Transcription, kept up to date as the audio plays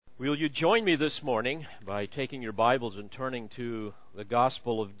Will you join me this morning by taking your Bibles and turning to the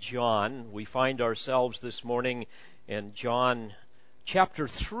Gospel of John? We find ourselves this morning in John chapter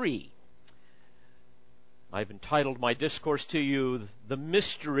 3. I've entitled my discourse to you, The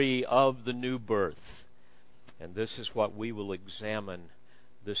Mystery of the New Birth. And this is what we will examine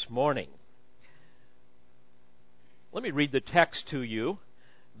this morning. Let me read the text to you,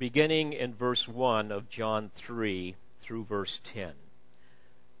 beginning in verse 1 of John 3 through verse 10.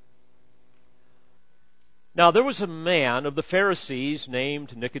 Now there was a man of the Pharisees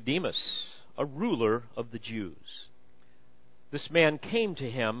named Nicodemus, a ruler of the Jews. This man came to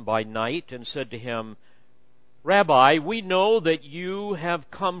him by night and said to him, Rabbi, we know that you have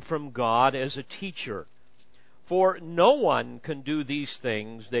come from God as a teacher, for no one can do these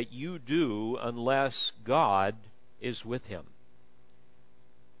things that you do unless God is with him.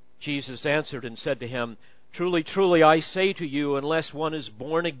 Jesus answered and said to him, Truly, truly, I say to you, unless one is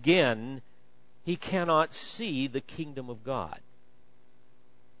born again, he cannot see the kingdom of God.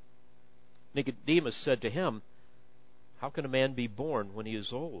 Nicodemus said to him, How can a man be born when he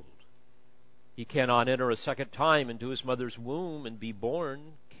is old? He cannot enter a second time into his mother's womb and be born,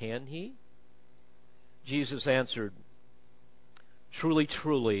 can he? Jesus answered, Truly,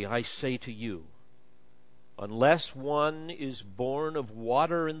 truly, I say to you, unless one is born of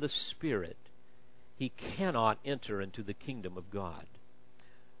water and the Spirit, he cannot enter into the kingdom of God.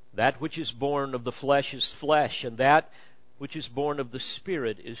 That which is born of the flesh is flesh, and that which is born of the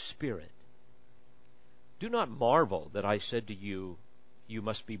Spirit is spirit. Do not marvel that I said to you, You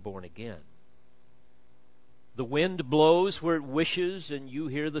must be born again. The wind blows where it wishes, and you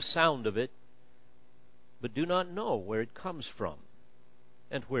hear the sound of it, but do not know where it comes from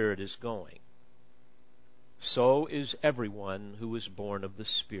and where it is going. So is everyone who is born of the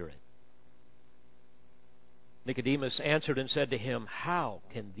Spirit. Nicodemus answered and said to him, How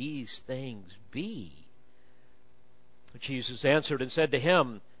can these things be? Jesus answered and said to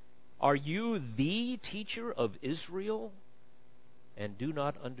him, Are you the teacher of Israel, and do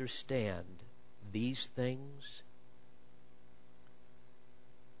not understand these things?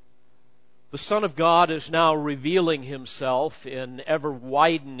 The Son of God is now revealing himself in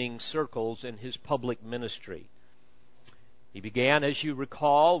ever-widening circles in his public ministry. He began, as you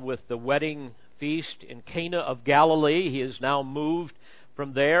recall, with the wedding feast in Cana of Galilee. He has now moved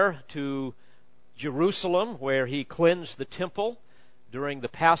from there to Jerusalem, where he cleansed the temple during the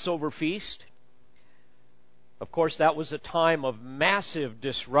Passover feast. Of course, that was a time of massive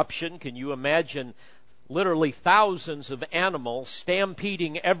disruption. Can you imagine literally thousands of animals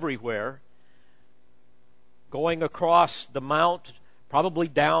stampeding everywhere, going across the mount, probably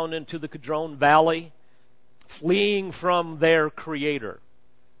down into the Kidron Valley, fleeing from their Creator?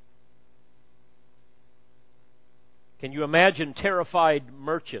 Can you imagine terrified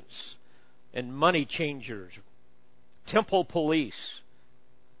merchants and money changers, temple police,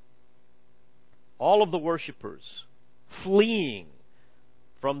 all of the worshipers fleeing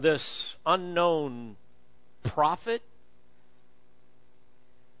from this unknown prophet?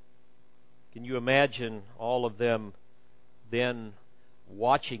 Can you imagine all of them then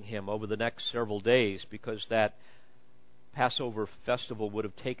watching him over the next several days, because that Passover festival would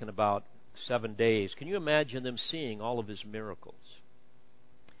have taken about 7 days. Can you imagine them seeing all of his miracles?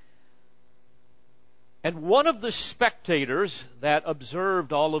 And one of the spectators that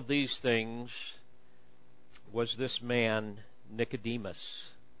observed all of these things was this man, Nicodemus.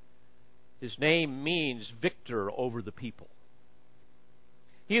 His name means victor over the people.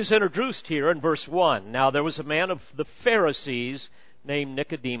 He is introduced here in verse 1. Now there was a man of the Pharisees named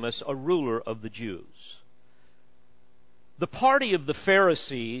Nicodemus, a ruler of the Jews. The party of the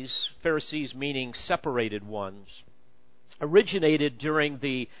Pharisees meaning separated ones, originated during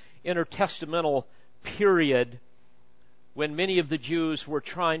the intertestamental period when many of the Jews were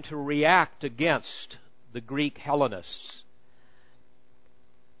trying to react against the Greek Hellenists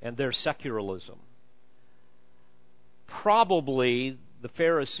and their secularism. Probably the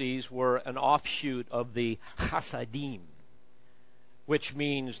Pharisees were an offshoot of the Hasidim, which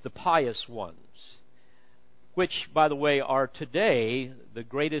means the pious ones, which, by the way, are today the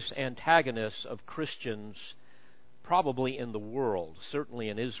greatest antagonists of Christians probably in the world, certainly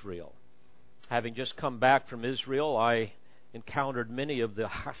in Israel. Having just come back from Israel, I encountered many of the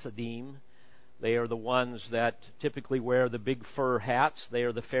Hasidim. They are the ones that typically wear the big fur hats. They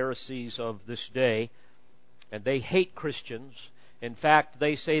are the Pharisees of this day, and they hate Christians. In fact,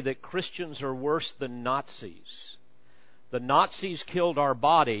 they say that Christians are worse than Nazis. The Nazis killed our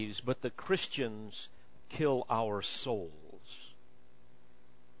bodies, but the Christians kill our souls.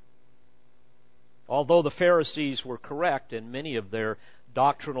 Although the Pharisees were correct in many of their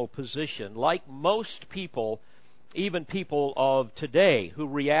doctrinal position, like most people, even people of today, who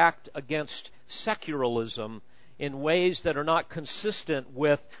react against secularism in ways that are not consistent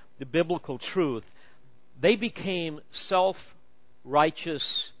with the biblical truth. They became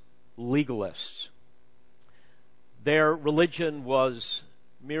self-righteous legalists. Their religion was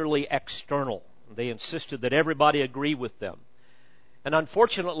merely external. They insisted that everybody agree with them. And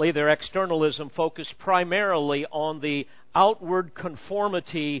unfortunately, their externalism focused primarily on the outward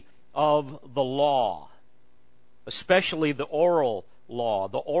conformity of the law, especially the oral law,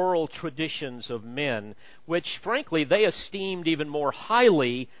 the oral traditions of men, which, frankly, they esteemed even more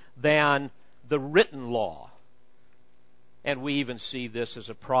highly than the written law. And we even see this as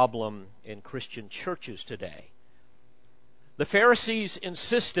a problem in Christian churches today. The Pharisees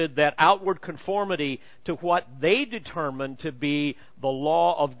insisted that outward conformity to what they determined to be the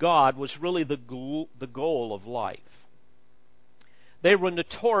law of God was really the goal of life. They were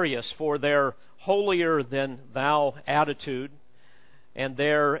notorious for their holier-than-thou attitude and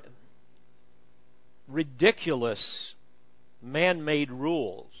their ridiculous man-made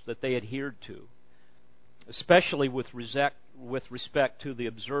rules that they adhered to, especially with respect to the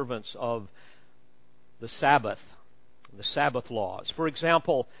observance of the Sabbath laws. For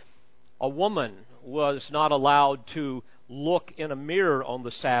example, a woman was not allowed to look in a mirror on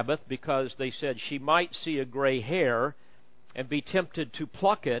the Sabbath because they said she might see a gray hair and be tempted to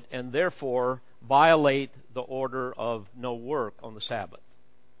pluck it and therefore violate the order of no work on the Sabbath.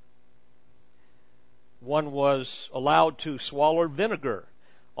 One was allowed to swallow vinegar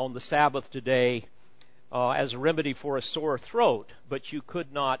on the Sabbath today as a remedy for a sore throat, but you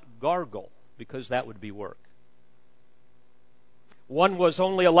could not gargle because that would be work. One was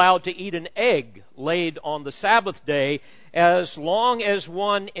only allowed to eat an egg laid on the Sabbath day as long as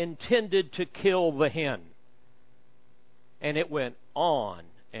one intended to kill the hen. And it went on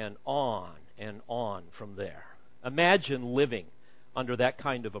and on and on from there. Imagine living under that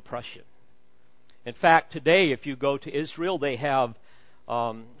kind of oppression. In fact, today, if you go to Israel, they have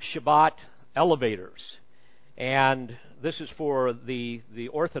Shabbat elevators. And this is for the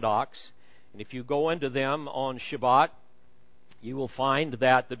Orthodox. And if you go into them on Shabbat, you will find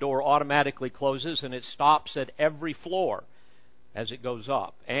that the door automatically closes and it stops at every floor as it goes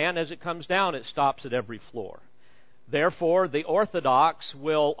up. And as it comes down, it stops at every floor. Therefore, the Orthodox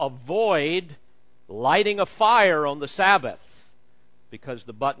will avoid lighting a fire on the Sabbath because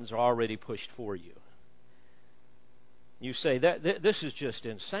the buttons are already pushed for you. You say, this is just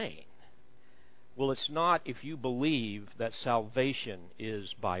insane. Well, it's not if you believe that salvation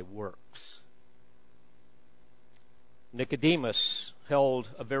is by works. Nicodemus held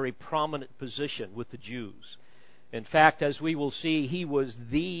a very prominent position with the Jews. In fact, as we will see, he was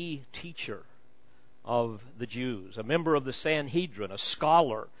the teacher of the Jews, a member of the Sanhedrin, a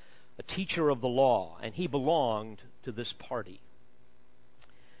scholar, a teacher of the law, and he belonged to this party.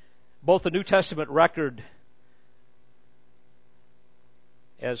 Both the New Testament record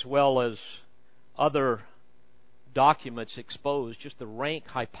as well as other documents expose just the rank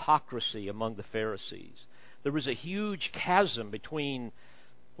hypocrisy among the Pharisees. There was a huge chasm between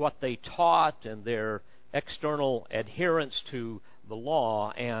what they taught and their external adherence to the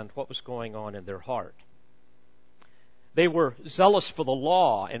law and what was going on in their heart. They were zealous for the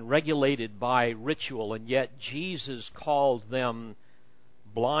law and regulated by ritual, and yet Jesus called them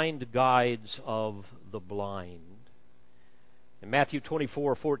blind guides of the blind. In Matthew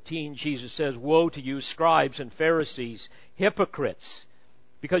 24:14, Jesus says, "Woe to you, scribes and Pharisees, hypocrites,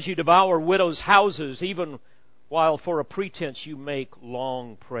 because you devour widows' houses, even while for a pretense you make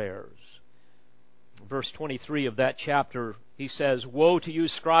long prayers." Verse 23 of that chapter, he says, "Woe to you,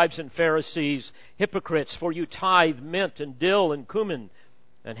 scribes and Pharisees, hypocrites, for you tithe mint and dill and cumin,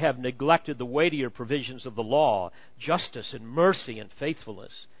 and have neglected the weightier provisions of the law, justice and mercy and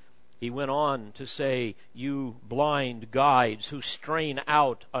faithfulness." He went on to say, "You blind guides who strain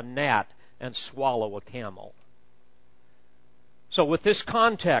out a gnat and swallow a camel." So with this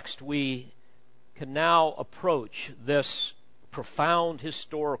context, we can now approach this profound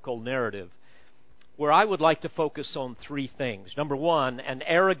historical narrative where I would like to focus on three things. Number one, an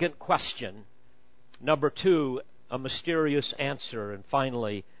arrogant question. Number two, a mysterious answer. And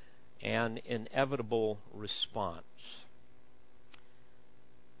finally, an inevitable response.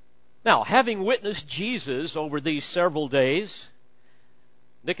 Now, having witnessed Jesus over these several days,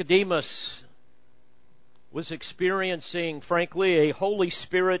 Nicodemus was experiencing, frankly, a Holy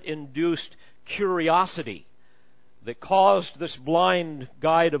Spirit-induced curiosity that caused this blind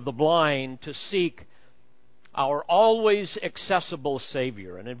guide of the blind to seek our always accessible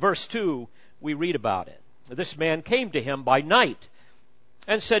Savior. And in verse 2, we read about it. This man came to him by night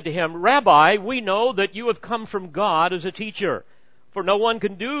and said to him, Rabbi, we know that you have come from God as a teacher, for no one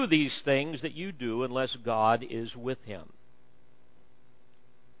can do these things that you do unless God is with him.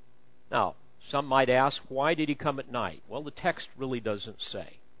 Now, some might ask, why did he come at night? Well, the text really doesn't say.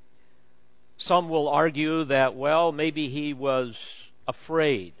 Some will argue that, well, maybe he was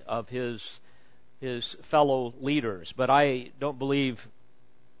afraid of his fellow leaders, but I don't believe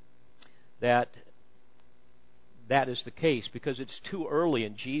that is the case, because it's too early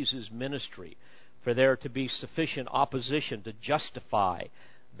in Jesus' ministry for there to be sufficient opposition to justify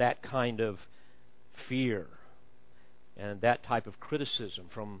that kind of fear and that type of criticism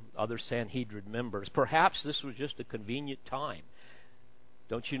from other Sanhedrin members. Perhaps this was just a convenient time.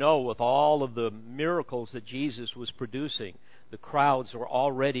 Don't you know, with all of the miracles that Jesus was producing, the crowds were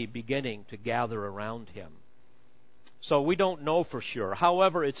already beginning to gather around him. So we don't know for sure.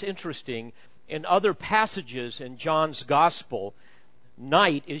 However, it's interesting, in other passages in John's Gospel,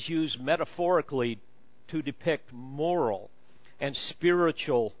 night is used metaphorically to depict moral and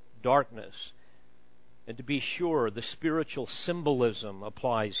spiritual darkness. And to be sure, the spiritual symbolism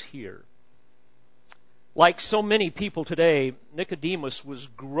applies here. Like so many people today, Nicodemus was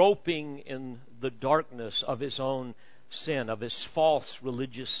groping in the darkness of his own sin, of his false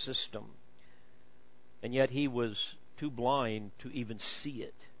religious system. And yet he was too blind to even see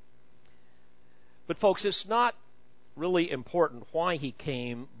it. But folks, it's not really important why he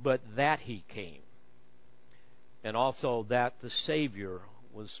came, but that he came. And also that the Savior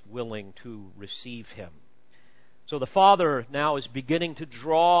was willing to receive him. So the Father now is beginning to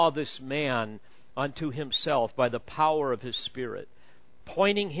draw this man unto himself by the power of his Spirit,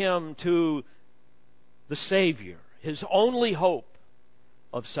 pointing him to the Savior, his only hope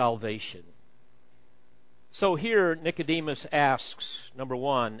of salvation. So here Nicodemus asks, number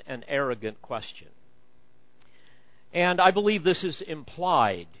one, an arrogant question. And I believe this is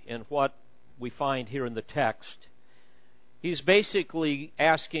implied in what we find here in the text. He's basically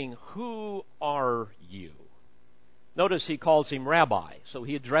asking, who are you? Notice he calls him Rabbi, so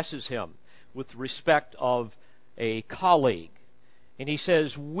he addresses him with respect of a colleague. And he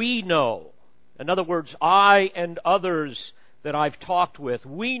says, we know. In other words, I and others that I've talked with,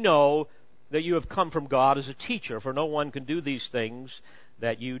 we know that you have come from God as a teacher, for no one can do these things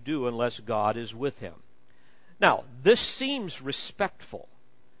that you do unless God is with him. Now, this seems respectful,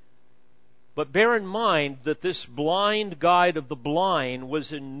 but bear in mind that this blind guide of the blind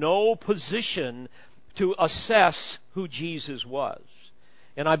was in no position to assess who Jesus was.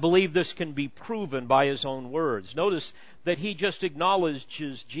 And I believe this can be proven by his own words. Notice that he just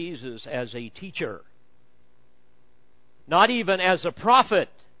acknowledges Jesus as a teacher, not even as a prophet,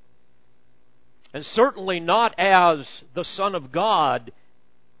 and certainly not as the Son of God,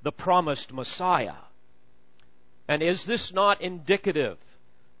 the promised Messiah. And is this not indicative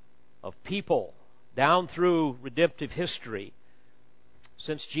of people down through redemptive history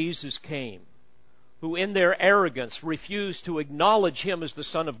since Jesus came, who in their arrogance refused to acknowledge him as the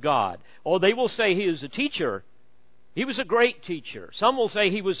Son of God? Oh, they will say he is a teacher. He was a great teacher. Some will say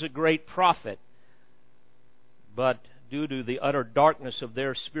he was a great prophet. But due to the utter darkness of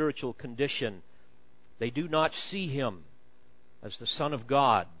their spiritual condition, they do not see him as the Son of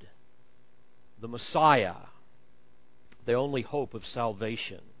God, the Messiah, the only hope of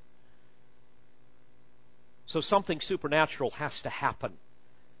salvation. So something supernatural has to happen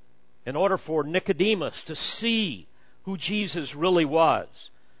in order for Nicodemus to see who Jesus really was.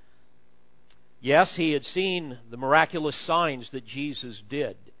 Yes, he had seen the miraculous signs that Jesus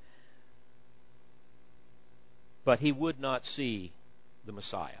did, but he would not see the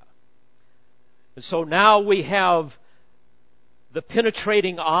Messiah. And so now we have the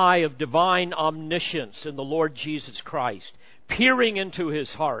penetrating eye of divine omniscience in the Lord Jesus Christ, peering into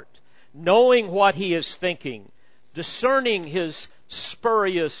his heart, knowing what he is thinking, discerning his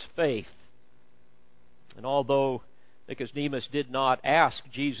spurious faith. And although Nicodemus did not ask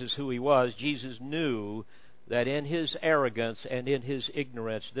Jesus who he was, Jesus knew that in his arrogance and in his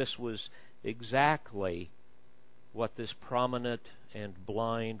ignorance, this was exactly what this prominent and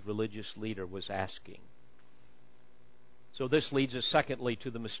blind religious leader was asking. So this leads us secondly to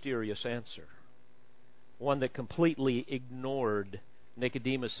the mysterious answer, one that completely ignored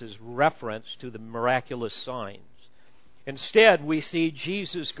Nicodemus's reference to the miraculous signs. Instead, we see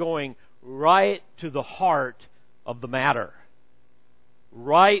Jesus going right to the heart of the matter,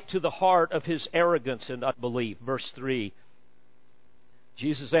 right to the heart of his arrogance and unbelief. Verse 3,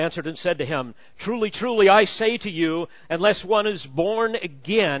 Jesus answered and said to him, Truly, truly, I say to you, unless one is born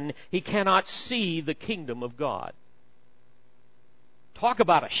again, he cannot see the kingdom of God. Talk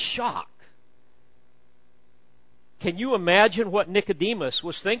about a shock. Can you imagine what Nicodemus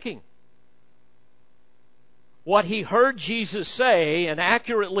was thinking? What he heard Jesus say, and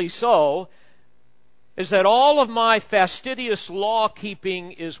accurately so, is that all of my fastidious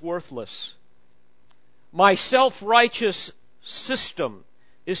law-keeping is worthless. My self-righteous system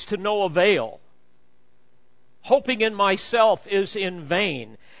is to no avail. Hoping in myself is in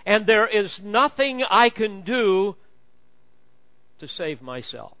vain, and there is nothing I can do to save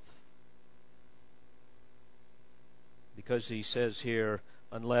myself. Because he says here,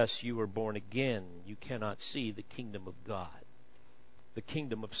 unless you are born again, you cannot see the kingdom of God, the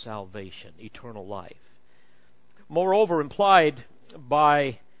kingdom of salvation, eternal life. Moreover, implied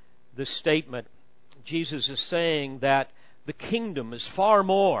by this statement, Jesus is saying that the kingdom is far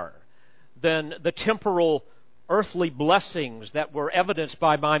more than the temporal earthly blessings that were evidenced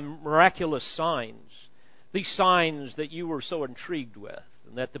by my miraculous signs, these signs that you were so intrigued with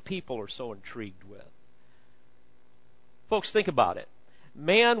and that the people are so intrigued with. Folks, think about it.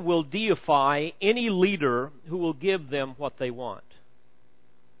 Man will deify any leader who will give them what they want.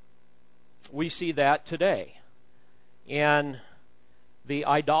 We see that today in the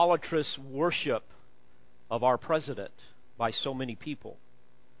idolatrous worship of our president by so many people.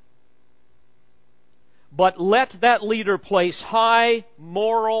 But let that leader place high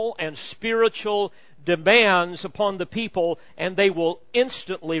moral and spiritual demands upon the people, and they will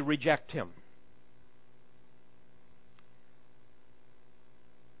instantly reject him.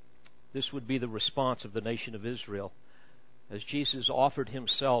 This would be the response of the nation of Israel as Jesus offered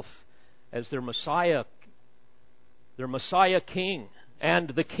himself as their Messiah King, and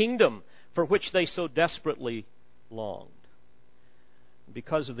the kingdom for which they so desperately longed.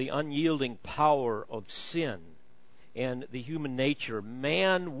 Because of the unyielding power of sin and the human nature,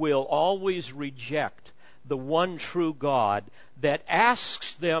 man will always reject the one true God that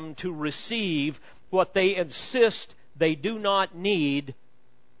asks them to receive what they insist they do not need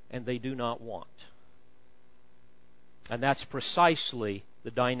and they do not want. And that's precisely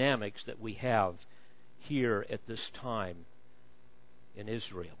the dynamics that we have here at this time in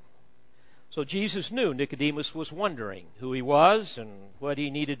Israel. So Jesus knew Nicodemus was wondering who he was and what he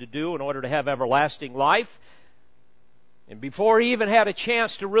needed to do in order to have everlasting life. And before he even had a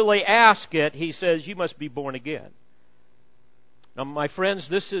chance to really ask it, he says, you must be born again. Now, my friends,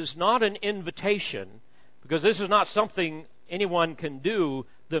 this is not an invitation, because this is not something anyone can do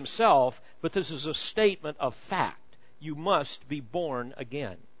themselves, but this is a statement of fact. You must be born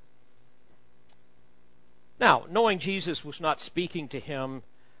again. Now, knowing Jesus was not speaking to him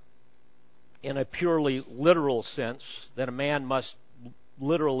in a purely literal sense, that a man must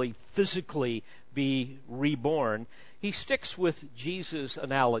literally, physically be reborn, he sticks with Jesus'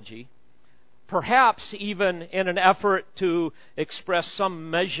 analogy, perhaps even in an effort to express some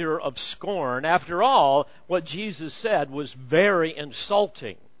measure of scorn. After all, what Jesus said was very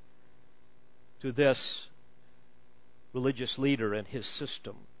insulting to this religious leader and his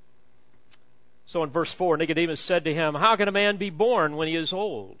system. So in verse 4, Nicodemus said to him, how can a man be born when he is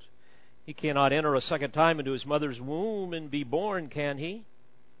old? He cannot enter a second time into his mother's womb and be born, can he?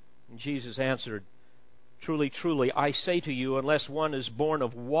 And Jesus answered, truly, truly, I say to you, unless one is born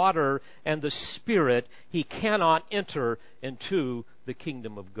of water and the Spirit, he cannot enter into the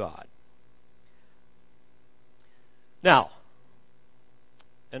kingdom of God. Now,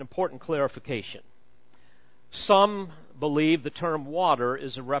 an important clarification. Some believe the term water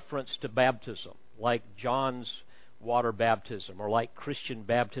is a reference to baptism, like John's water baptism, or like Christian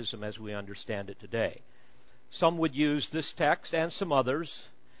baptism as we understand it today. Some would use this text and some others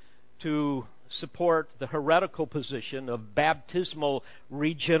to support the heretical position of baptismal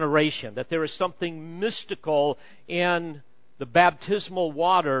regeneration, that there is something mystical in the baptismal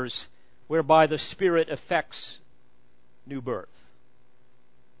waters whereby the Spirit effects new birth.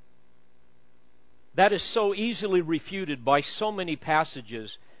 That is so easily refuted by so many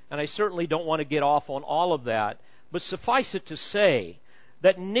passages, and I certainly don't want to get off on all of that, but suffice it to say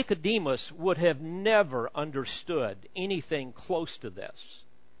that Nicodemus would have never understood anything close to this.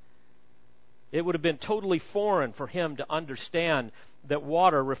 It would have been totally foreign for him to understand that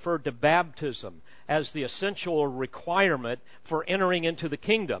water referred to baptism as the essential requirement for entering into the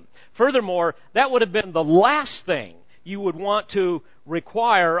kingdom. Furthermore, that would have been the last thing you would want to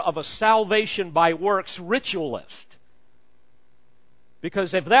require of a salvation by works ritualist.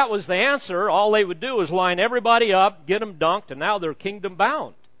 Because if that was the answer, all they would do is line everybody up, get them dunked, and now they're kingdom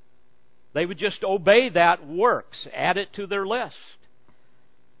bound. They would just obey that works, add it to their list.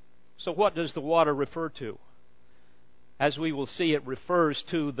 So what does the water refer to? As we will see, it refers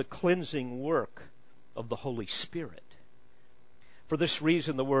to the cleansing work of the Holy Spirit. For this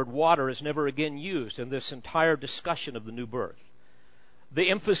reason, the word water is never again used in this entire discussion of the new birth. The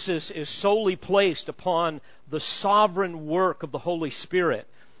emphasis is solely placed upon the sovereign work of the Holy Spirit,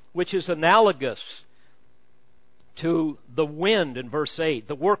 which is analogous to the wind in verse 8,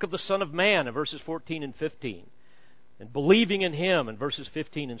 the work of the Son of Man in verses 14 and 15, and believing in Him in verses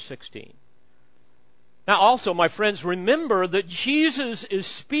 15 and 16. Now also, my friends, remember that Jesus is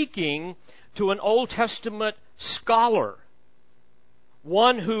speaking to an Old Testament scholar,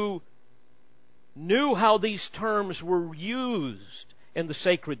 one who knew how these terms were used in the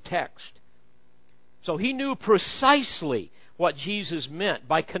sacred text. So he knew precisely what Jesus meant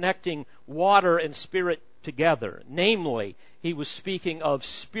by connecting water and spirit together. Namely, he was speaking of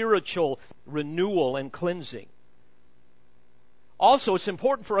spiritual renewal and cleansing. Also, it's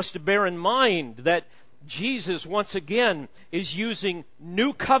important for us to bear in mind that Jesus, once again, is using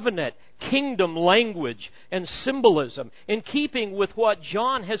New Covenant, kingdom language, and symbolism in keeping with what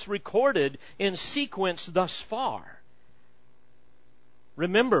John has recorded in sequence thus far.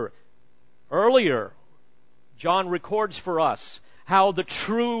 Remember, earlier, John records for us how the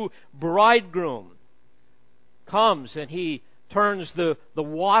true bridegroom comes and he turns the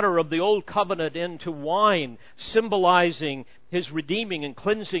water of the old covenant into wine, symbolizing his redeeming and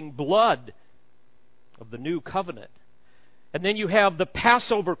cleansing blood of the new covenant. And then you have the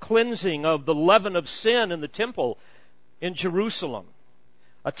Passover cleansing of the leaven of sin in the temple in Jerusalem,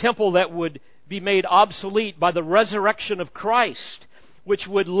 a temple that would be made obsolete by the resurrection of Christ, which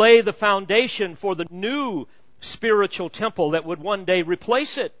would lay the foundation for the new spiritual temple that would one day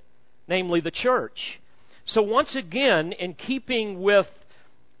replace it, namely the church. So once again, in keeping with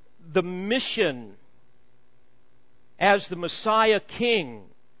the mission as the Messiah King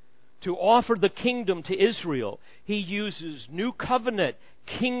to offer the kingdom to Israel, he uses New Covenant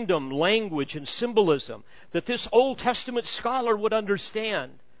kingdom language and symbolism that this Old Testament scholar would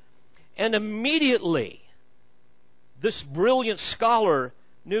understand. And immediately, this brilliant scholar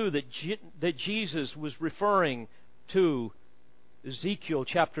knew that Jesus was referring to Ezekiel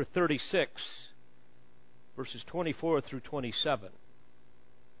chapter 36, verses 24 through 27.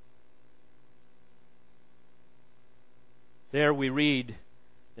 There we read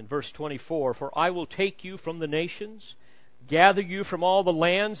in verse 24, "For I will take you from the nations, gather you from all the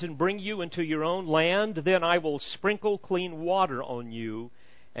lands, and bring you into your own land. Then I will sprinkle clean water on you,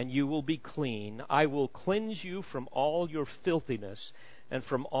 and you will be clean. I will cleanse you from all your filthiness and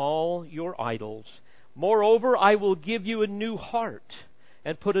from all your idols. Moreover, I will give you a new heart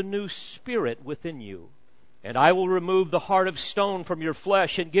and put a new spirit within you. And I will remove the heart of stone from your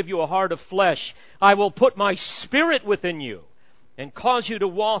flesh and give you a heart of flesh. I will put my spirit within you and cause you to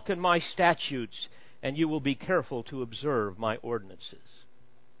walk in my statutes, and you will be careful to observe my ordinances."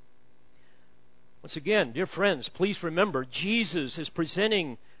 Once again, dear friends, please remember, Jesus is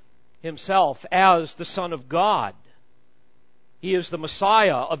presenting himself as the Son of God. He is the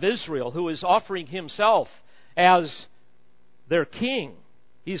Messiah of Israel who is offering himself as their king.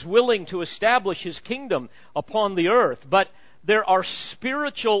 He's willing to establish his kingdom upon the earth. But there are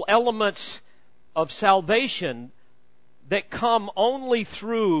spiritual elements of salvation that come only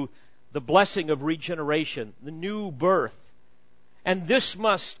through the blessing of regeneration, the new birth. And this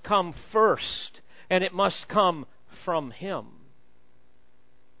must come first, and it must come from him.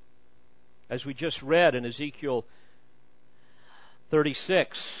 As we just read in Ezekiel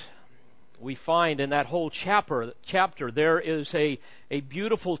 36, we find in that whole chapter there is a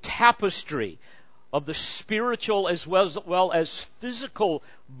beautiful tapestry of the spiritual as well as physical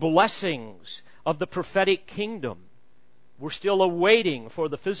blessings of the prophetic kingdom. We're still awaiting for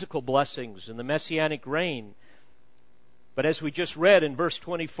the physical blessings and the messianic reign. But as we just read in verse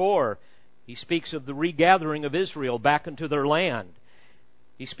 24, he speaks of the regathering of Israel back into their land.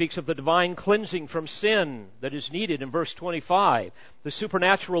 He speaks of the divine cleansing from sin that is needed in verse 25, the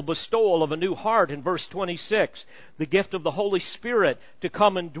supernatural bestowal of a new heart in verse 26, the gift of the Holy Spirit to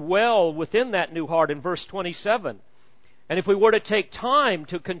come and dwell within that new heart in verse 27. And if we were to take time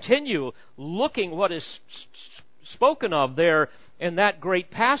to continue looking what is spoken of there in that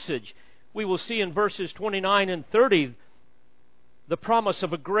great passage, we will see in verses 29 and 30 the promise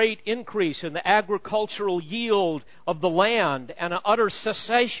of a great increase in the agricultural yield of the land and an utter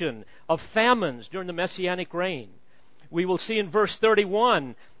cessation of famines during the messianic reign. We will see in verse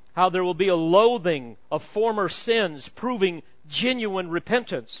 31 how there will be a loathing of former sins, proving genuine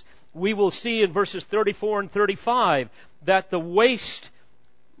repentance. We will see in verses 34 and 35 that the waste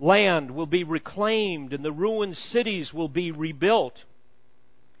land will be reclaimed and the ruined cities will be rebuilt.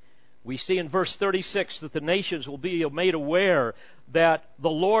 We see in verse 36 that the nations will be made aware that the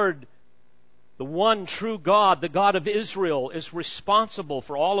Lord The one true God, the God of Israel, is responsible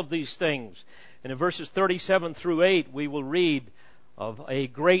for all of these things. And in verses 37 through 8, we will read of a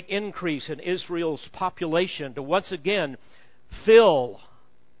great increase in Israel's population to once again fill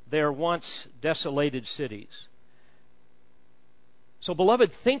their once desolated cities. So,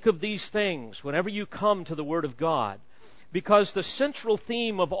 beloved, think of these things whenever you come to the Word of God, because the central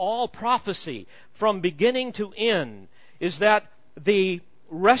theme of all prophecy, from beginning to end, is that the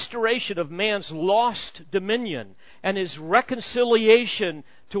restoration of man's lost dominion and his reconciliation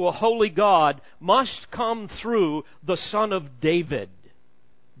to a holy God must come through the Son of David,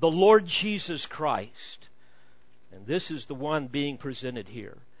 the Lord Jesus Christ. And this is the one being presented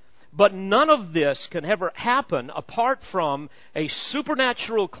here. But none of this can ever happen apart from a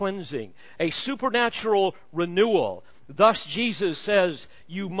supernatural cleansing, a supernatural renewal. Thus Jesus says,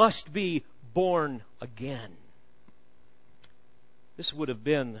 you must be born again. This would have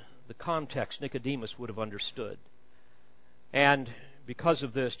been the context Nicodemus would have understood. And because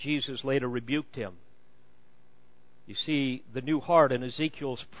of this, Jesus later rebuked him. You see, the new heart in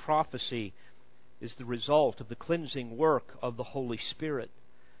Ezekiel's prophecy is the result of the cleansing work of the Holy Spirit.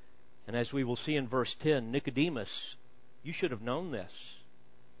 And as we will see in verse 10, Nicodemus, you should have known this.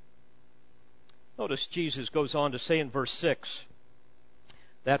 Notice Jesus goes on to say in verse 6,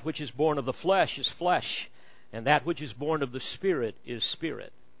 that which is born of the flesh is flesh, and that which is born of the Spirit is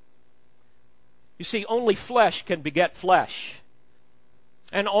spirit. You see, only flesh can beget flesh.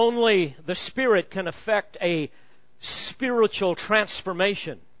 And only the Spirit can effect a spiritual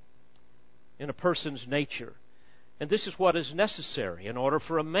transformation in a person's nature. And this is what is necessary in order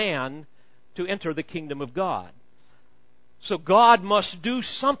for a man to enter the kingdom of God. So God must do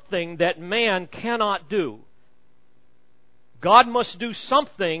something that man cannot do. God must do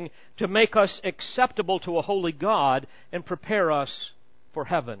something to make us acceptable to a holy God and prepare us for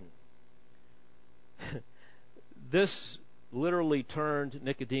heaven. This literally turned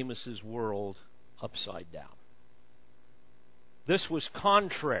Nicodemus's world upside down. This was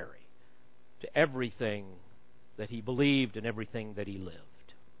contrary to everything that he believed and everything that he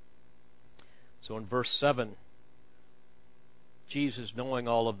lived. So in verse 7, Jesus, knowing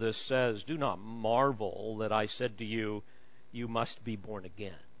all of this, says, do not marvel that I said to you, you must be born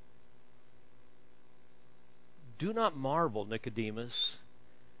again. Do not marvel, Nicodemus.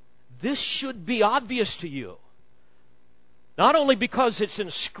 This should be obvious to you. Not only because it's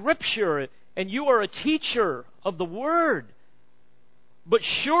in Scripture and you are a teacher of the Word, but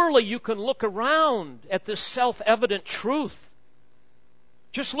surely you can look around at this self-evident truth.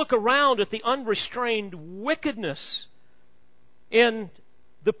 Just look around at the unrestrained wickedness in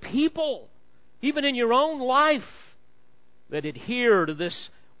the people, even in your own life, that adhere to this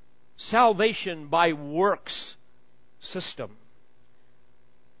salvation by works system.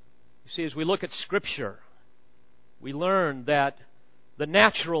 You see, as we look at Scripture, we learn that the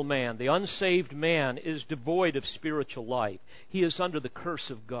natural man, the unsaved man, is devoid of spiritual life. He is under the curse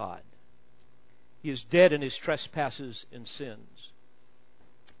of God. He is dead in his trespasses and sins.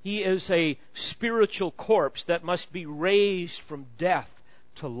 He is a spiritual corpse that must be raised from death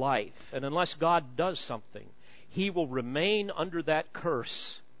to life. And unless God does something, he will remain under that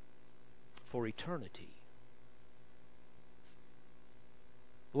curse for eternity.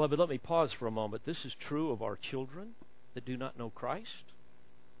 Beloved, let me pause for a moment. This is true of our children that do not know Christ.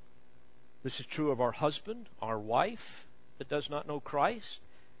 This is true of our husband, our wife that does not know Christ.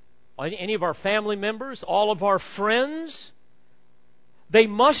 Any of our family members, all of our friends. They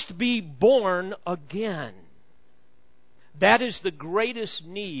must be born again. That is the greatest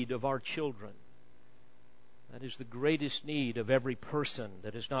need of our children. That is the greatest need of every person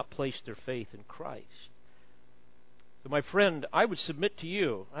that has not placed their faith in Christ. So my friend, I would submit to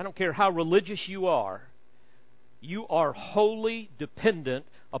you, I don't care how religious you are wholly dependent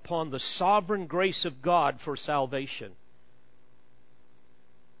upon the sovereign grace of God for salvation.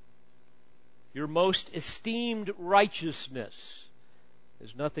 Your most esteemed righteousness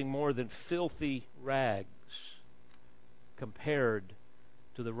is nothing more than filthy rags compared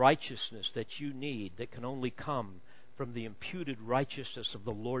to the righteousness that you need that can only come from the imputed righteousness of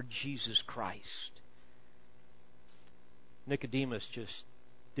the Lord Jesus Christ. Nicodemus just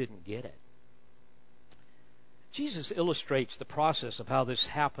didn't get it. Jesus illustrates the process of how this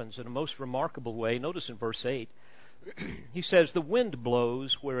happens in a most remarkable way. Notice in verse 8, he says, the wind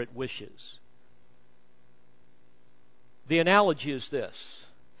blows where it wishes. The analogy is this.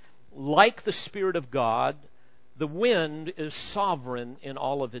 Like the Spirit of God, the wind is sovereign in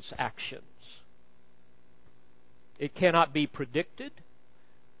all of its actions. It cannot be predicted.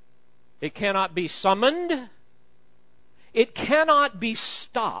 It cannot be summoned. It cannot be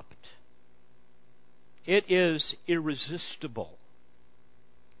stopped. It is irresistible.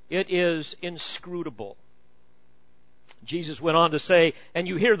 It is inscrutable. Jesus went on to say, and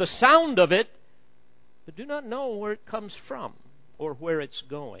you hear the sound of it, but do not know where it comes from or where it's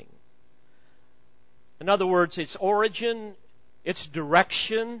going. In other words, its origin, its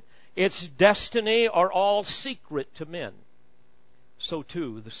direction, its destiny are all secret to men. So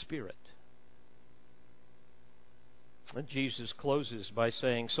too the Spirit. And Jesus closes by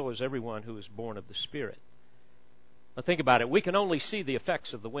saying, so is everyone who is born of the Spirit. Now think about it. We can only see the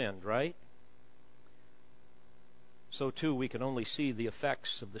effects of the wind, right? So too we can only see the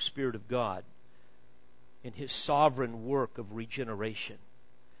effects of the Spirit of God in His sovereign work of regeneration.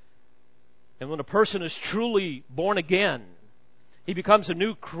 And when a person is truly born again, he becomes a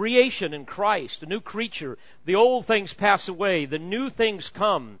new creation in Christ, a new creature. The old things pass away, the new things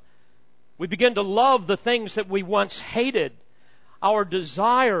come. We begin to love the things that we once hated. Our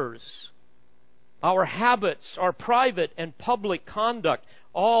desires, our habits, our private and public conduct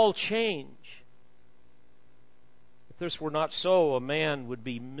all change. If this were not so, a man would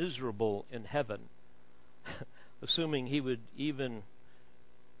be miserable in heaven, assuming he would even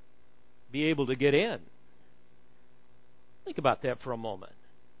be able to get in. Think about that for a moment.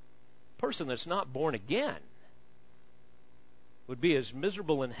 A person that's not born again would be as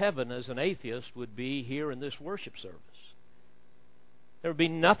miserable in heaven as an atheist would be here in this worship service. There would be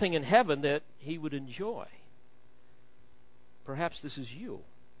nothing in heaven that he would enjoy. Perhaps this is you.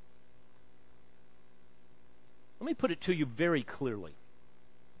 Let me put it to you very clearly,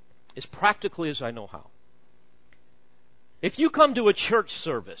 as practically as I know how. If you come to a church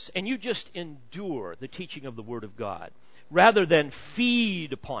service and you just endure the teaching of the Word of God rather than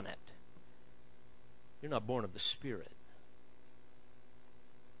feed upon it, you're not born of the Spirit.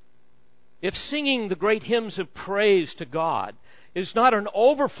 If singing the great hymns of praise to God is not an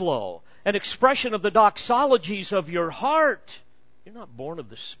overflow, an expression of the doxologies of your heart, you're not born of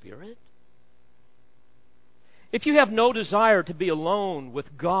the Spirit. If you have no desire to be alone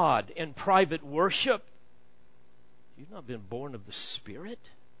with God in private worship, you've not been born of the Spirit.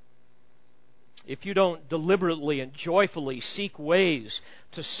 If you don't deliberately and joyfully seek ways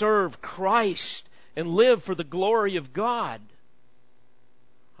to serve Christ and live for the glory of God,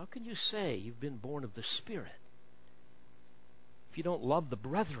 how can you say you've been born of the Spirit? If you don't love the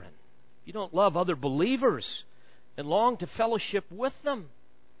brethren, if you don't love other believers and long to fellowship with them,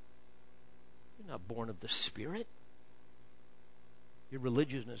 you're not born of the Spirit. Your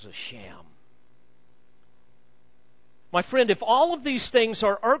religion is a sham. My friend, if all of these things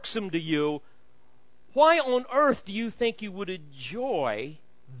are irksome to you, why on earth do you think you would enjoy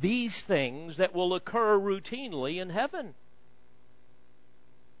these things that will occur routinely in heaven?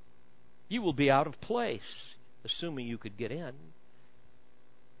 You will be out of place, assuming you could get in.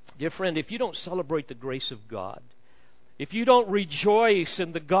 Dear friend, if you don't celebrate the grace of God, if you don't rejoice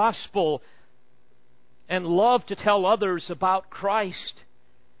in the gospel and love to tell others about Christ,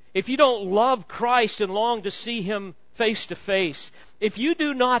 if you don't love Christ and long to see Him face to face, if you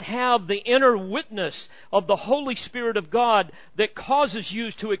do not have the inner witness of the Holy Spirit of God that causes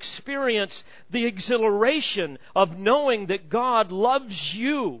you to experience the exhilaration of knowing that God loves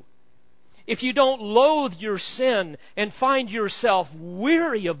you, if you don't loathe your sin and find yourself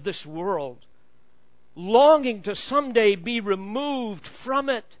weary of this world, longing to someday be removed from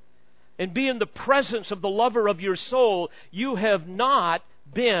it and be in the presence of the lover of your soul, you have not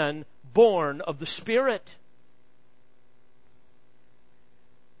been born of the Spirit.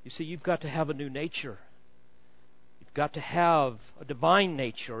 You see, you've got to have a new nature. You've got to have a divine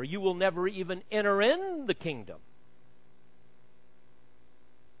nature, or you will never even enter in the kingdom.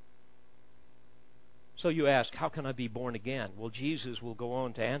 So you ask, how can I be born again? Well, Jesus will go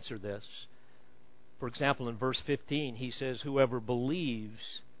on to answer this. For example, in verse 15, He says, whoever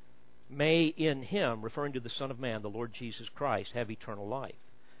believes may in Him, referring to the Son of Man, the Lord Jesus Christ, have eternal life.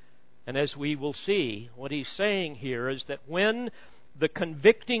 And as we will see, what He's saying here is that when the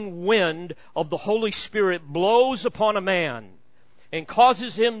convicting wind of the Holy Spirit blows upon a man and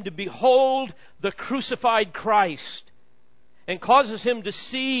causes him to behold the crucified Christ, and causes him to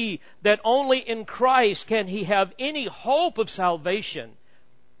see that only in Christ can he have any hope of salvation,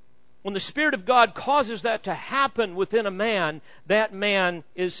 when the Spirit of God causes that to happen within a man, that man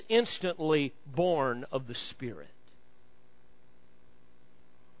is instantly born of the Spirit.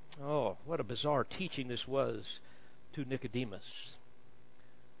 Oh, what a bizarre teaching this was to Nicodemus.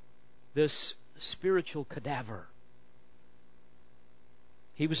 This spiritual cadaver.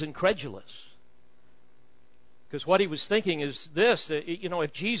 He was incredulous. Because what he was thinking is this,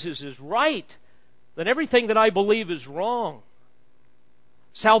 if Jesus is right, then everything that I believe is wrong.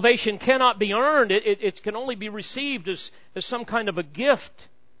 Salvation cannot be earned. It can only be received as some kind of a gift.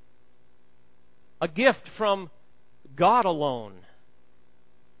 A gift from God alone,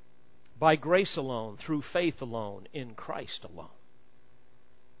 by grace alone, through faith alone, in Christ alone.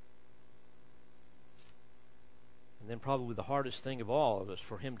 And then probably the hardest thing of all is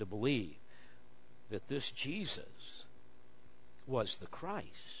for him to believe that this Jesus was the Christ.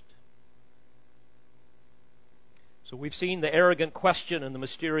 So we've seen the arrogant question and the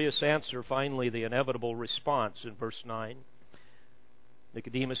mysterious answer, finally the inevitable response in verse 9.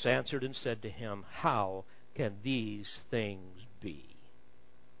 Nicodemus answered and said to him, "How can these things be?"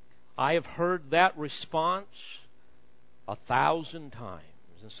 I have heard that response 1,000 times,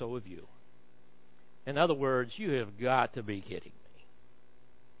 and so have you. In other words, you have got to be kidding me.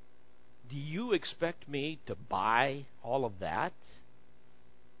 Do you expect me to buy all of that?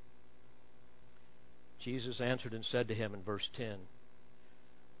 Jesus answered and said to him in verse 10,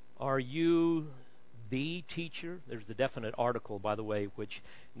 "Are you the teacher?" There's the definite article, by the way, which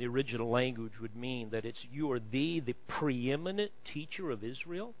in the original language would mean that you are the preeminent teacher of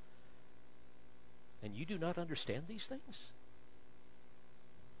Israel, and you do not understand these things?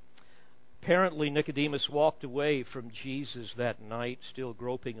 Apparently, Nicodemus walked away from Jesus that night, still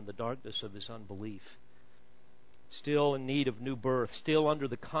groping in the darkness of his unbelief, still in need of new birth, still under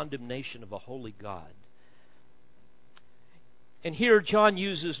the condemnation of a holy God. And here John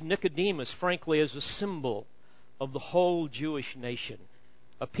uses Nicodemus, frankly, as a symbol of the whole Jewish nation.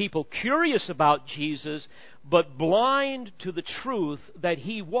 A people curious about Jesus, but blind to the truth that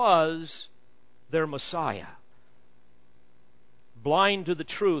he was their Messiah. Blind to the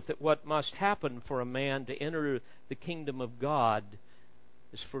truth that what must happen for a man to enter the kingdom of God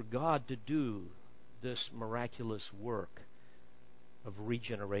is for God to do this miraculous work of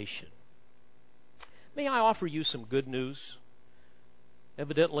regeneration. May I offer you some good news?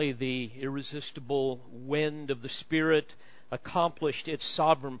 Evidently, the irresistible wind of the Spirit accomplished its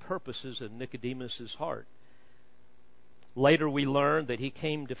sovereign purposes in Nicodemus' heart. Later we learn that he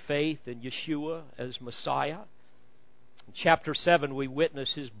came to faith in Yeshua as Messiah. In chapter 7, we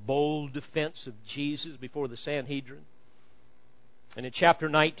witness his bold defense of Jesus before the Sanhedrin. And in chapter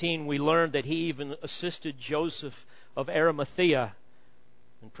 19, we learn that he even assisted Joseph of Arimathea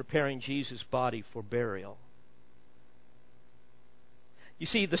in preparing Jesus' body for burial. You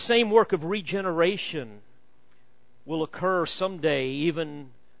see, the same work of regeneration will occur someday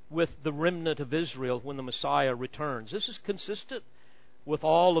even with the remnant of Israel when the Messiah returns. This is consistent with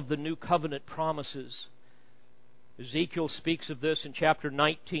all of the new covenant promises. Ezekiel speaks of this in chapter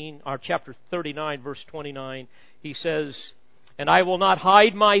 39, verse 29. He says, "And I will not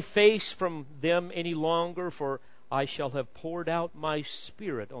hide my face from them any longer, for I shall have poured out my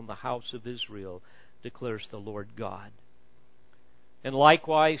Spirit on the house of Israel, declares the Lord God." And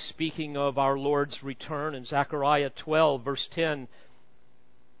likewise, speaking of our Lord's return in Zechariah 12, verse 10,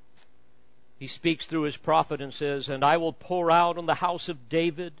 he speaks through his prophet and says, "And I will pour out on the house of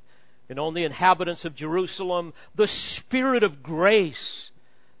David and on the inhabitants of Jerusalem the Spirit of grace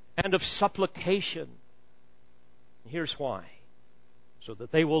and of supplication." And here's why. "So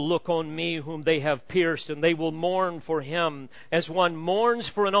that they will look on me whom they have pierced, and they will mourn for him as one mourns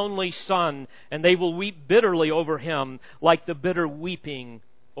for an only son, and they will weep bitterly over him like the bitter weeping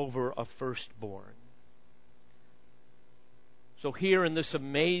over a firstborn." So here in this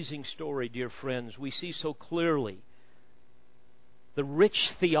amazing story, dear friends, we see so clearly the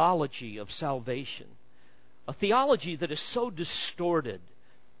rich theology of salvation, a theology that is so distorted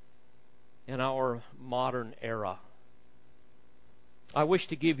in our modern era. I wish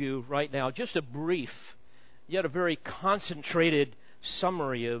to give you right now just a brief, yet a very concentrated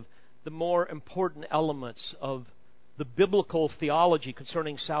summary of the more important elements of the biblical theology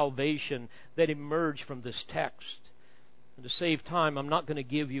concerning salvation that emerge from this text. And to save time, I'm not going to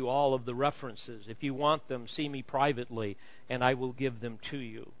give you all of the references. If you want them, see me privately, and I will give them to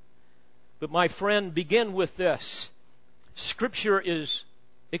you. But my friend, begin with this. Scripture is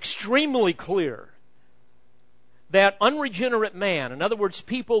extremely clear that unregenerate man, in other words,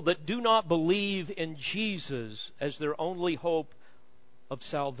 people that do not believe in Jesus as their only hope of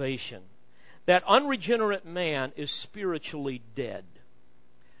salvation, that unregenerate man is spiritually dead.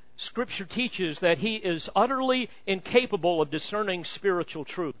 Scripture teaches that he is utterly incapable of discerning spiritual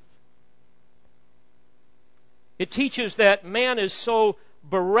truth. It teaches that man is so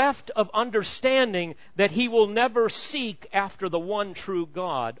bereft of understanding that he will never seek after the one true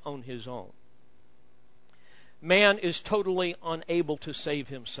God on his own. Man is totally unable to save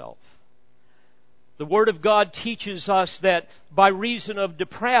himself. The Word of God teaches us that by reason of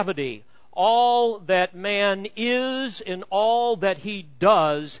depravity, all that man is and all that he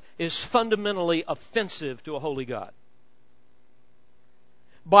does is fundamentally offensive to a holy God.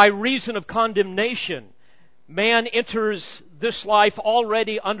 By reason of condemnation, man enters this life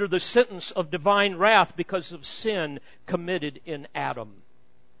already under the sentence of divine wrath because of sin committed in Adam.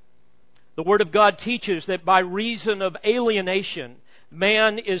 The Word of God teaches that by reason of alienation,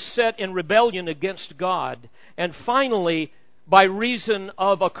 man is set in rebellion against God. And finally, by reason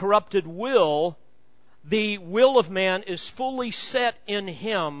of a corrupted will, the will of man is fully set in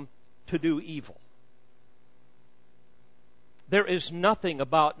him to do evil. There is nothing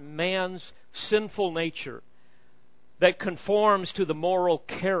about man's sinful nature that conforms to the moral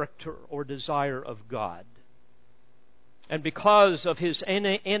character or desire of God. And because of his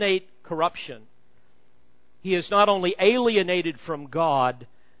innate corruption, he is not only alienated from God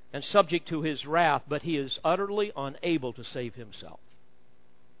and subject to his wrath, but he is utterly unable to save himself.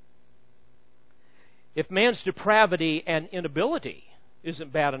 If man's depravity and inability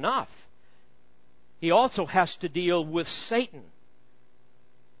isn't bad enough, he also has to deal with Satan,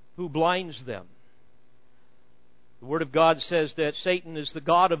 who blinds them. The Word of God says that Satan is the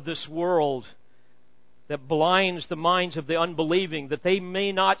god of this world that blinds the minds of the unbelieving, that they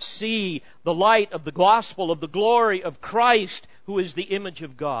may not see the light of the gospel of the glory of Christ, who is the image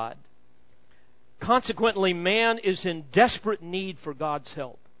of God. Consequently, man is in desperate need for God's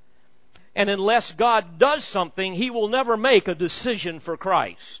help. And unless God does something, he will never make a decision for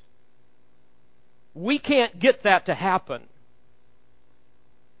Christ. We can't get that to happen.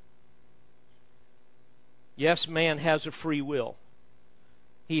 Yes, man has a free will.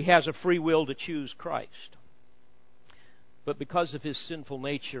 He has a free will to choose Christ. But because of his sinful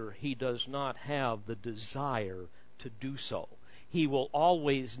nature, he does not have the desire to do so. He will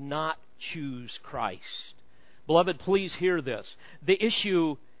always not choose Christ. Beloved, please hear this. The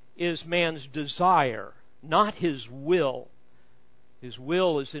issue is man's desire, not his will. His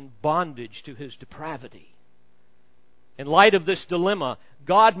will is in bondage to his depravity. In light of this dilemma,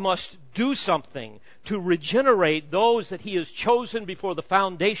 God must do something to regenerate those that He has chosen before the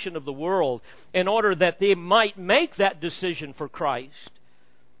foundation of the world in order that they might make that decision for Christ.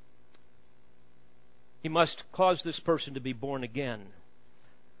 He must cause this person to be born again.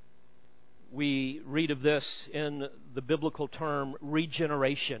 We read of this in the biblical term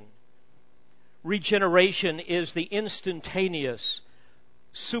regeneration. Regeneration is the instantaneous,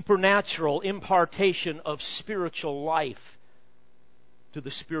 supernatural impartation of spiritual life to the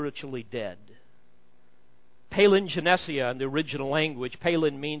spiritually dead. Palingenesia in the original language.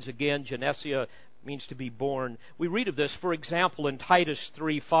 Palin means again, genesia means to be born. We read of this, for example, in Titus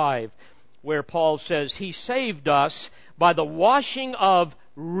 3:5, where Paul says, He saved us by the washing of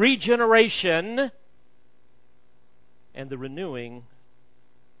regeneration and the renewing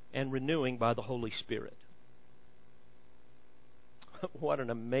by the Holy Spirit. What an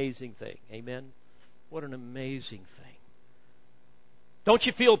amazing thing. Amen? What an amazing thing. Don't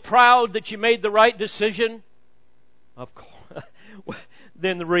you feel proud that you made the right decision? Of course.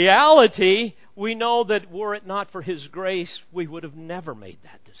 Then the reality, we know that were it not for His grace, we would have never made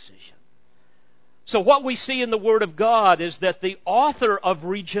that decision. So what we see in the Word of God is that the author of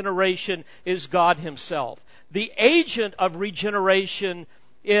regeneration is God Himself. The agent of regeneration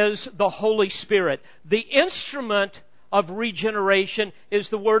is the Holy Spirit. The instrument of regeneration is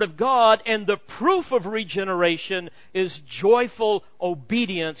the Word of God, and the proof of regeneration is joyful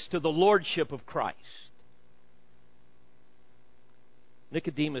obedience to the Lordship of Christ.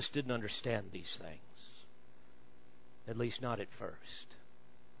 Nicodemus didn't understand these things, at least not at first.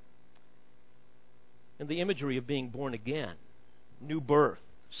 And the imagery of being born again, new birth,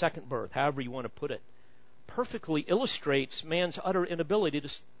 second birth, however you want to put it, perfectly illustrates man's utter inability to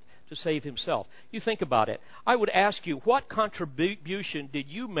save himself. You think about it. I would ask you, what contribution did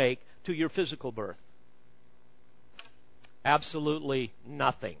you make to your physical birth? Absolutely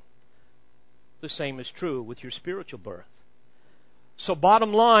nothing. The same is true with your spiritual birth. So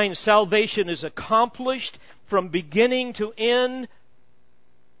bottom line, salvation is accomplished from beginning to end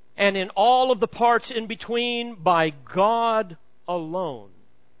and in all of the parts in between by God alone.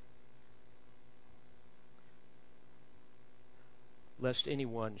 Lest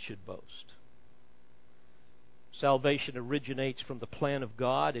anyone should boast. Salvation originates from the plan of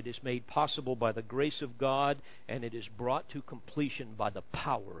God. It is made possible by the grace of God, and it is brought to completion by the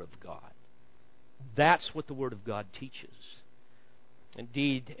power of God. That's what the Word of God teaches.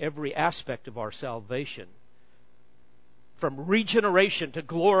 Indeed, every aspect of our salvation, from regeneration to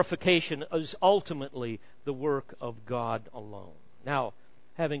glorification, is ultimately the work of God alone. Now,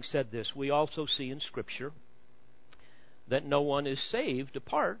 having said this, we also see in Scripture that no one is saved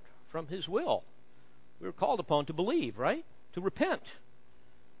apart from His will. We were called upon to believe, right? To repent.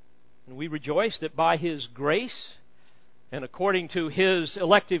 And we rejoice that by His grace and according to His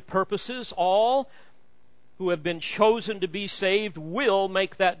elective purposes, all who have been chosen to be saved will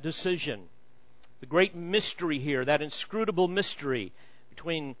make that decision. The great mystery here, that inscrutable mystery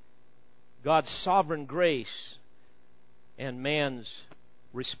between God's sovereign grace and man's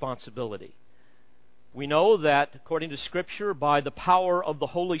responsibility. We know that, according to Scripture, by the power of the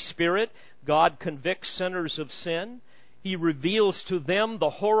Holy Spirit, God convicts sinners of sin. He reveals to them the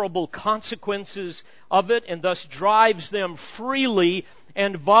horrible consequences of it and thus drives them freely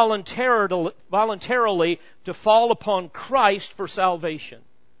and voluntarily to fall upon Christ for salvation.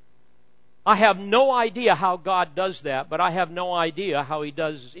 I have no idea how God does that, but I have no idea how He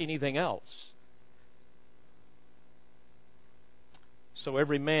does anything else. So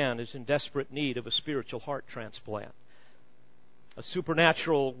every man is in desperate need of a spiritual heart transplant, a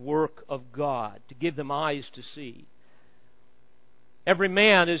supernatural work of God to give them eyes to see. Every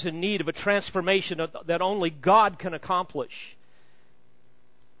man is in need of a transformation that only God can accomplish.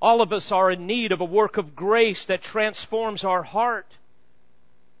 All of us are in need of a work of grace that transforms our heart,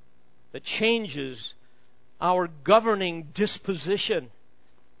 that changes our governing disposition.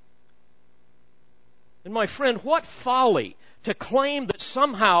 And my friend, what folly to claim that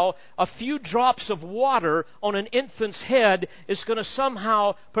somehow a few drops of water on an infant's head is going to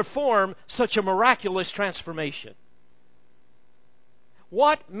somehow perform such a miraculous transformation.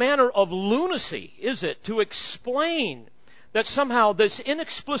 What manner of lunacy is it to explain that somehow this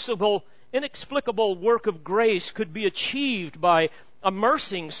inexplicable work of grace could be achieved by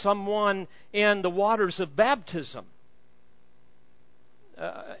immersing someone in the waters of baptism?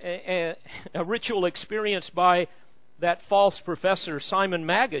 A ritual experienced by that false professor Simon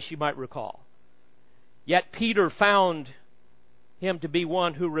Magus, you might recall. Yet Peter found him to be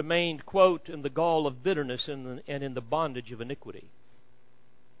one who remained, quote, in the gall of bitterness and in the bondage of iniquity.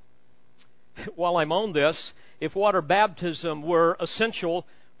 While I'm on this, if water baptism were essential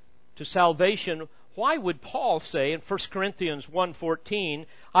to salvation, why would Paul say in 1 Corinthians 1:14,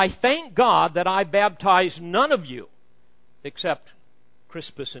 I thank God that I baptized none of you except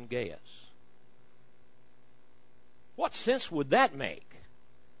Crispus and Gaius? What sense would that make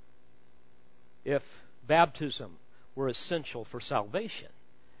if baptism were essential for salvation?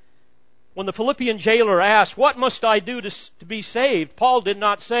 When the Philippian jailer asked, what must I do to be saved? Paul did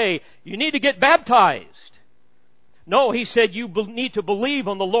not say, you need to get baptized. No, he said, you need to believe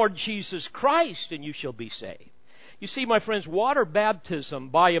on the Lord Jesus Christ and you shall be saved. You see, my friends, water baptism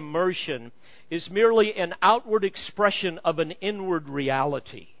by immersion is merely an outward expression of an inward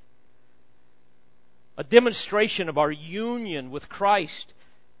reality. A demonstration of our union with Christ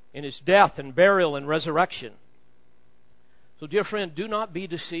in His death and burial and resurrection. So, dear friend, do not be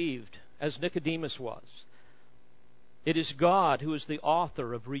deceived as Nicodemus was. It is God who is the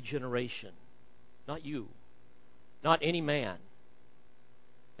author of regeneration, not you, not any man.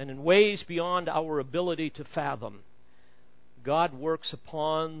 And in ways beyond our ability to fathom, God works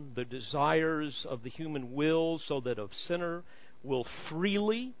upon the desires of the human will so that a sinner will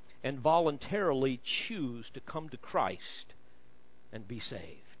freely and voluntarily choose to come to Christ and be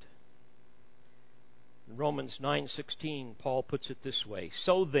saved. In Romans 9:16, Paul puts it this way,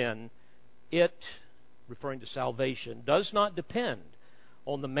 so then, it, referring to salvation, does not depend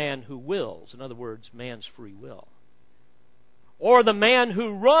on the man who wills, in other words, man's free will, or the man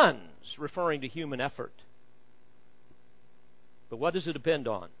who runs, referring to human effort. But what does it depend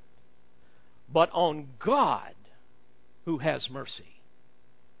on? But on God who has mercy.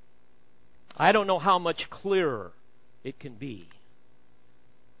 I don't know how much clearer it can be.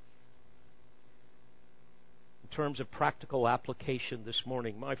 In terms of practical application this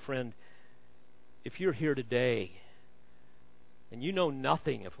morning, my friend, if you're here today and you know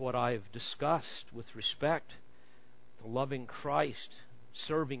nothing of what I've discussed with respect to loving Christ,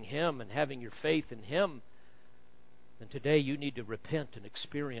 serving Him, and having your faith in Him, then today you need to repent and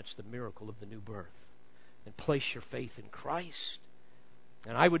experience the miracle of the new birth and place your faith in Christ.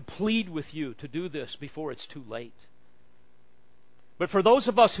 And I would plead with you to do this before it's too late. But for those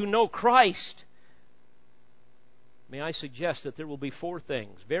of us who know Christ, may I suggest that there will be four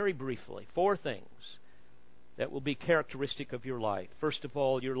things, very briefly, four things that will be characteristic of your life. First of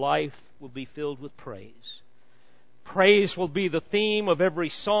all, your life will be filled with praise. Praise will be the theme of every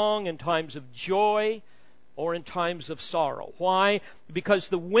song in times of joy or in times of sorrow. Why? Because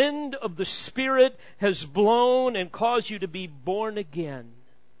the wind of the Spirit has blown and caused you to be born again,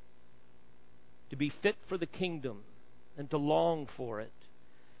 to be fit for the kingdom and to long for it.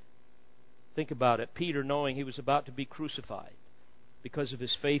 Think about it. Peter, knowing he was about to be crucified, because of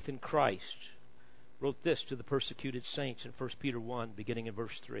his faith in Christ, wrote this to the persecuted saints in 1 Peter 1, beginning in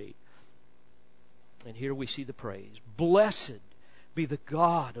verse 3. And here we see the praise. Blessed be the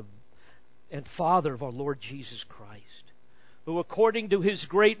God and Father of our Lord Jesus Christ, who according to his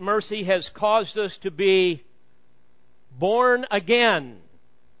great mercy has caused us to be born again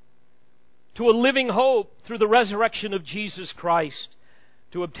to a living hope through the resurrection of Jesus Christ,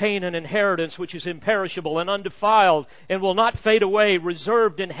 to obtain an inheritance which is imperishable and undefiled and will not fade away,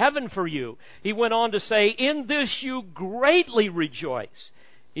 reserved in heaven for you. He went on to say, in this you greatly rejoice,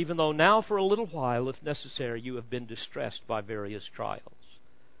 even though now for a little while, if necessary, you have been distressed by various trials.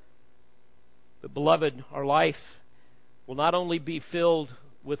 But beloved, our life will not only be filled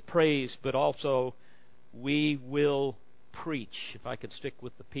with praise, but also we will preach. If I could stick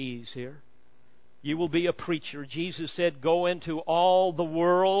with the P's here. You will be a preacher. Jesus said, go into all the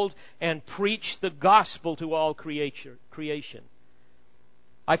world and preach the gospel to all creation.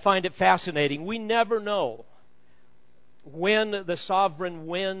 I find it fascinating. We never know when the sovereign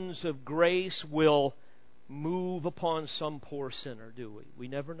winds of grace will move upon some poor sinner, do we? We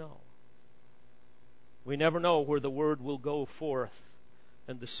never know. We never know where the word will go forth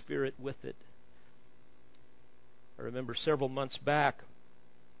and the Spirit with it. I remember several months back,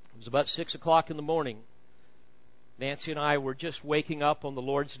 it was about 6 o'clock in the morning. Nancy and I were just waking up on the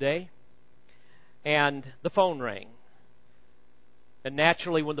Lord's Day, and the phone rang. And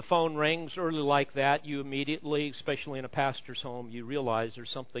naturally, when the phone rings early like that, you immediately, especially in a pastor's home, you realize there's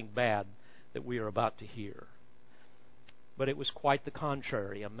something bad that we are about to hear. But it was quite the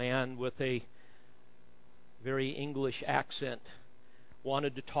contrary. A man with a very English accent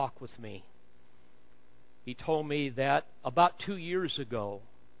wanted to talk with me. He told me that about 2 years ago,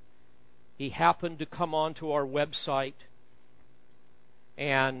 he happened to come onto our website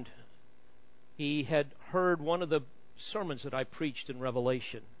and he had heard one of the sermons that I preached in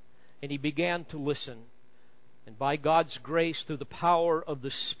Revelation, and he began to listen. And by God's grace, through the power of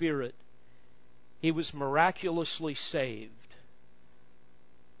the Spirit, he was miraculously saved.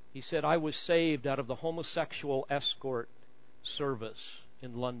 He said, I was saved out of the homosexual escort service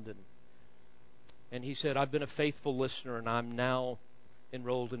in London. And he said, I've been a faithful listener and I'm now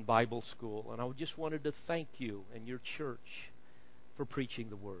enrolled in Bible school. And I just wanted to thank you and your church for preaching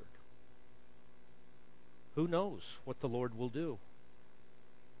the Word. Who knows what the Lord will do?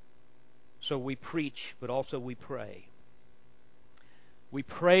 So we preach, but also we pray. We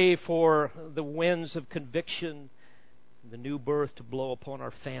pray for the winds of conviction, the new birth to blow upon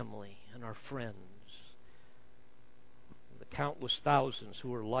our family and our friends, the countless thousands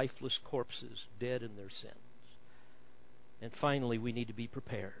who are lifeless corpses, dead in their sins. And finally, we need to be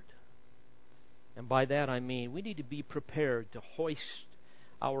prepared. And by that I mean we need to be prepared to hoist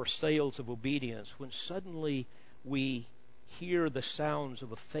our sails of obedience when suddenly we hear the sounds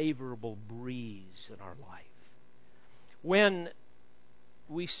of a favorable breeze in our life. When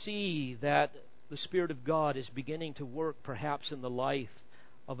we see that the Spirit of God is beginning to work perhaps in the life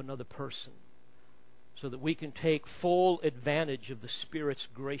of another person, so that we can take full advantage of the Spirit's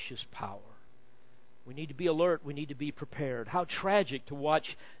gracious power. We need to be alert. We need to be prepared. How tragic to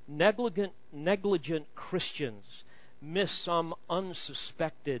watch negligent Christians miss some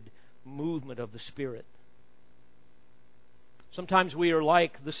unsuspected movement of the Spirit. Sometimes we are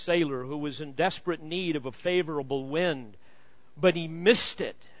like the sailor who was in desperate need of a favorable wind, but he missed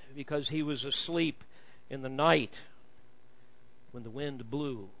it because he was asleep in the night when the wind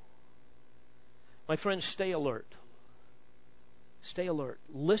blew. My friends, stay alert. Stay alert.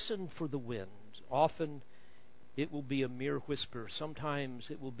 Listen for the wind. Often it will be a mere whisper. Sometimes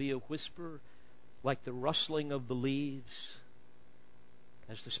it will be a whisper like the rustling of the leaves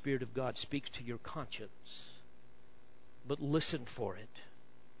as the Spirit of God speaks to your conscience. But listen for it,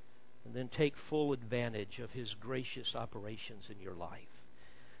 and then take full advantage of His gracious operations in your life.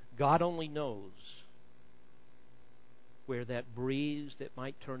 God only knows where that breeze that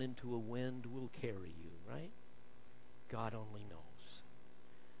might turn into a wind will carry you, right? God only knows.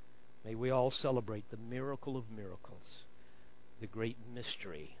 May we all celebrate the miracle of miracles, the great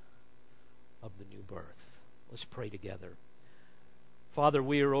mystery of the new birth. Let's pray together. Father,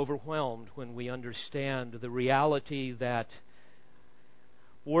 we are overwhelmed when we understand the reality that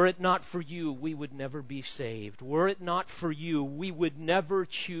were it not for you, we would never be saved. Were it not for you, we would never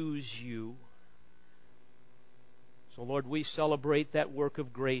choose you. So, Lord, we celebrate that work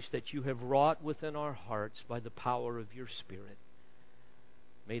of grace that you have wrought within our hearts by the power of your Spirit.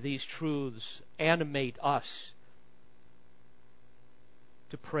 May these truths animate us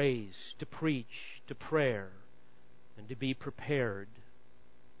to praise, to preach, to prayer, and to be prepared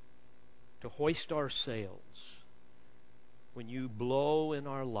to hoist our sails when you blow in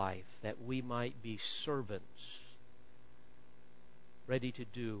our life, that we might be servants, ready to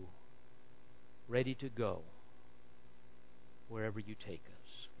do, ready to go, wherever you take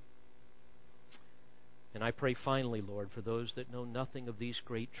us. And I pray finally, Lord, for those that know nothing of these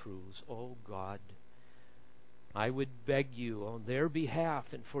great truths, oh God, I would beg you on their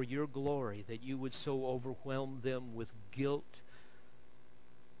behalf and for your glory that you would so overwhelm them with guilt,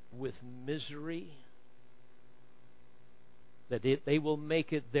 with misery, that they will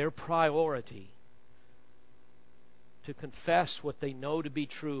make it their priority to confess what they know to be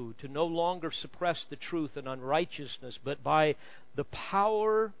true, to no longer suppress the truth in unrighteousness, but by the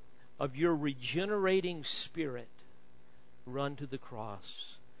power of your regenerating Spirit, run to the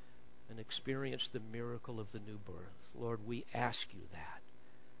cross and experience the miracle of the new birth. Lord, we ask you that.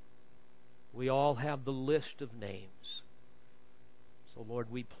 We all have the list of names. So,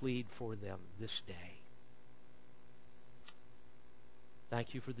 Lord, we plead for them this day.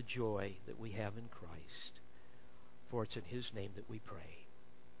 Thank you for the joy that we have in Christ. For it's in His name that we pray.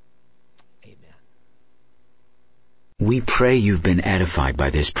 Amen. We pray you've been edified by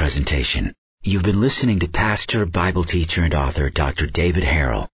this presentation. You've been listening to pastor, Bible teacher, and author Dr. David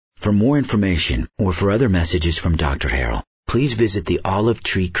Harrell. For more information or for other messages from Dr. Harrell, please visit the Olive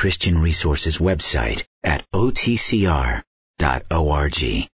Tree Christian Resources website at otcr.org.